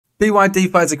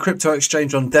BYDFi is a crypto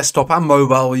exchange on desktop and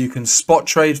mobile where you can spot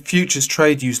trade, futures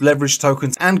trade, use leverage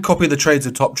tokens and copy the trades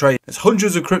of top trade. There's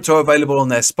hundreds of crypto available on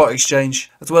their spot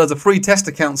exchange, as well as a free test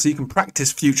account so you can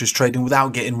practice futures trading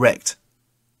without getting wrecked.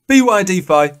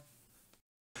 BYDFi.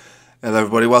 Hello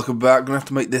everybody, welcome back. I'm going to have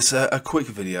to make this a quick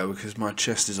video because my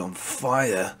chest is on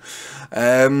fire.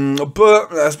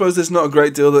 But I suppose there's not a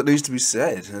great deal that needs to be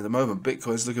said. At the moment,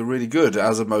 Bitcoin's looking really good,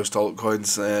 as are most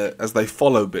altcoins as they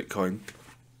follow Bitcoin.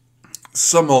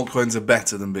 Some altcoins are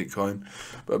better than Bitcoin,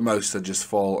 but most are just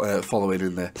following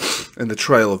in the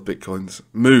trail of Bitcoin's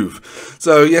move.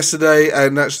 So yesterday,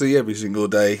 and actually every single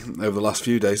day over the last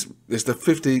few days, it's the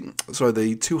 200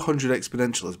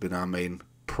 exponential has been our main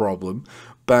problem.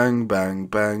 Bang, bang,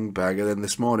 bang, bang, and then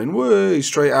this morning, way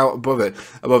straight out above it,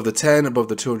 above the 10, above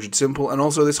the 200 simple, and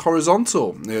also this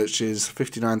horizontal, which is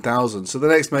 59,000. So the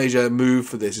next major move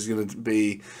for this is going to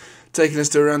be taking us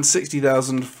to around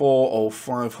 60,004 or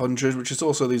 500, which is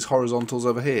also these horizontals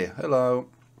over here. Hello.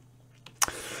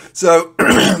 So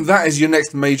that is your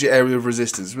next major area of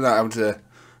resistance, without having to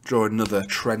draw another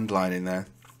trend line in there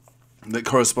that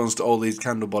corresponds to all these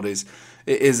candle bodies.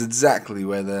 It is exactly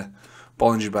where the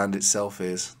Bollinger Band itself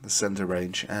is, the center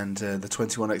range, and the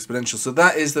 21 exponential. So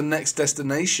that is the next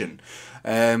destination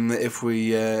if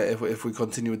we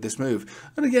continue with this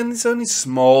move. And again, it's only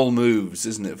small moves,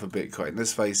 isn't it, for Bitcoin?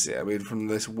 Let's face it. I mean, from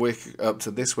this wick up to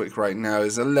this wick right now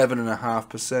is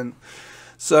 11.5%.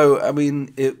 So I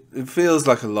mean, it feels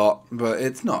like a lot, but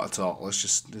it's not at all.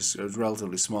 It's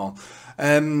relatively small.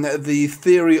 The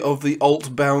theory of the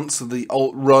alt bounce, the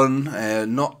alt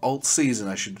run, not alt season,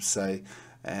 I should say,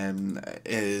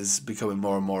 is becoming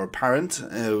more and more apparent.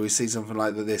 We see something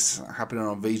like this happening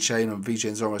on VeChain, and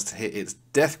VeChain's almost hit its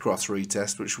death cross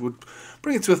retest, which would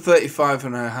bring it to a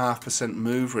 35.5%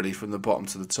 move, really, from the bottom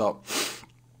to the top.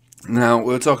 Now,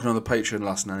 we were talking on the Patreon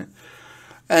last night,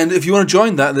 and if you want to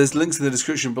join that, there's links in the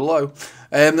description below.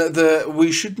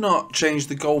 We should not change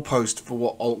the goalpost for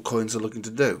what altcoins are looking to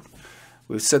do.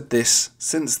 We've said this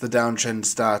since the downtrend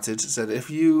started, said if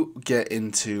you get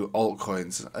into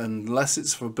altcoins, unless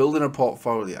it's for building a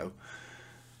portfolio,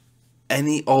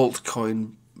 any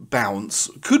altcoin bounce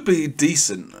could be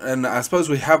decent. And I suppose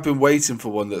we have been waiting for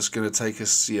one that's going to take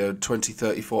us, 20,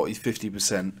 30, 40,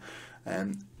 50%.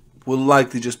 And will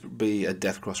likely just be a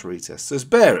death cross retest. So it's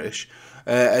bearish.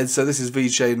 And so this is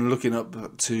VeChain looking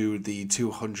up to the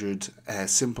 200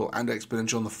 simple and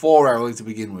exponential on the 4-hourly to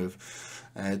begin with.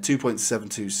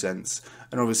 2.72 cents,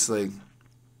 and obviously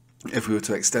if we were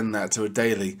to extend that to a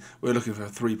daily, we're looking for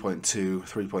 3.2,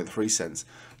 3.3 cents.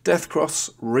 Death cross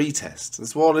retest,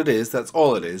 that's what it is, that's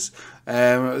all it is.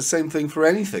 Same thing for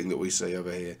anything that we see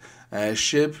over here.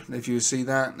 SHIB, if you see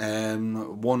that,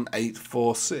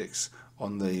 1846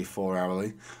 on the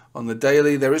 4-hourly. On the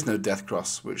daily, there is no death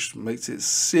cross, which makes it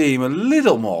seem a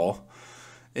little more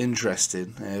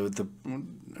interesting with the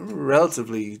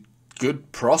relatively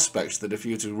good prospect that if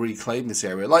you were to reclaim this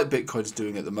area, like Bitcoin's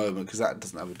doing at the moment, because that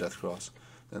doesn't have a death cross,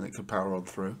 then it could power on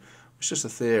through. It's just a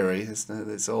theory.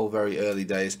 It's all very early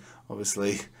days.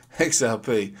 Obviously,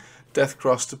 XRP death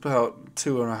crossed about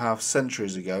 2.5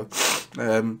 centuries ago,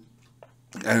 and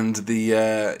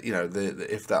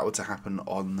if that were to happen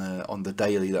on the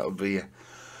daily, that would be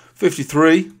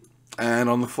 53, and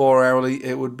on the 4-hourly,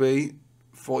 it would be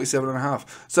 47.5.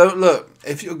 So look,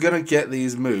 if you're going to get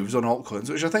these moves on altcoins,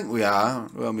 which I think we are,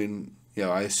 I mean,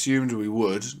 I assumed we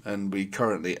would, and we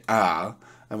currently are,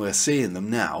 and we're seeing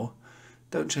them now,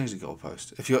 don't change the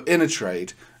goalpost. If you're in a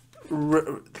trade,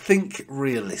 think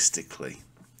realistically.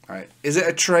 Right? Is it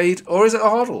a trade or is it a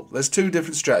hodl? There's two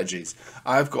different strategies.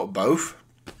 I've got both,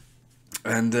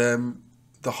 and the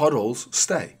hodls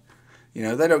stay.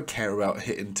 They don't care about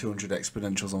hitting 200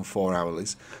 exponentials on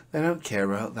 4-hourlies. They don't care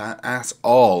about that at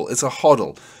all. It's a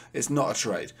hodl. It's not a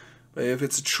trade. But if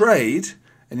it's a trade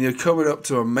and you're coming up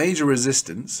to a major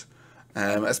resistance,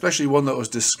 especially one that was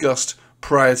discussed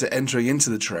prior to entering into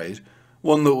the trade,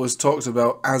 one that was talked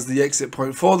about as the exit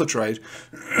point for the trade,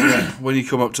 when you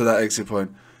come up to that exit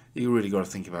point, you really got to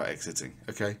think about exiting.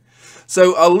 Okay?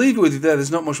 So I'll leave it with you there.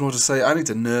 There's not much more to say. I need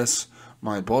to nurse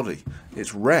my body.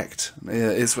 It's wrecked.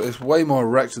 It's way more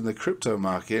wrecked than the crypto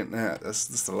market.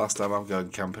 That's the last time I'm going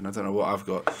camping. I don't know what I've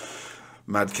got,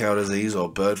 mad cow disease or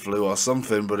bird flu or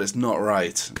something, but it's not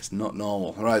right. It's not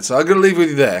normal. All right, so I'm going to leave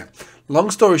with you there. Long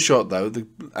story short, though,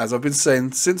 as I've been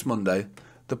saying since Monday,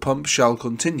 the pump shall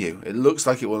continue. It looks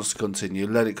like it wants to continue.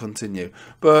 Let it continue,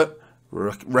 but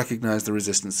recognize the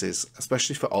resistances,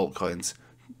 especially for altcoins.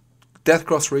 Death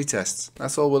cross retests.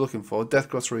 That's all we're looking for. Death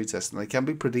cross retests, and they can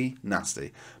be pretty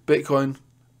nasty. Bitcoin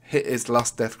hit its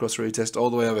last death cross retest all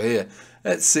the way over here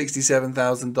at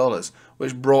 $67,000,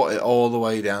 which brought it all the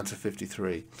way down to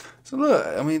 53. So look,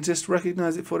 I mean, just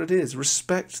recognize it for what it is.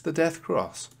 Respect the death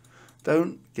cross.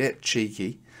 Don't get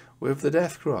cheeky with the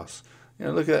death cross. You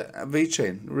know, look at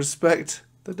VeChain. Respect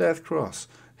the death cross.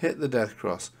 Hit the death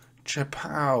cross.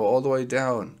 Chapow, all the way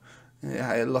down.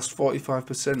 Yeah, it lost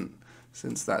 45%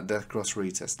 since that death cross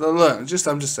retest. Look, I'm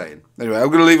just saying. Anyway, I'm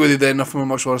going to leave it with you there. Nothing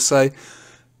much more to say.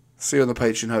 See you on the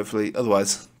Patreon, hopefully.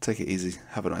 Otherwise, take it easy.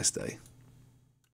 Have a nice day.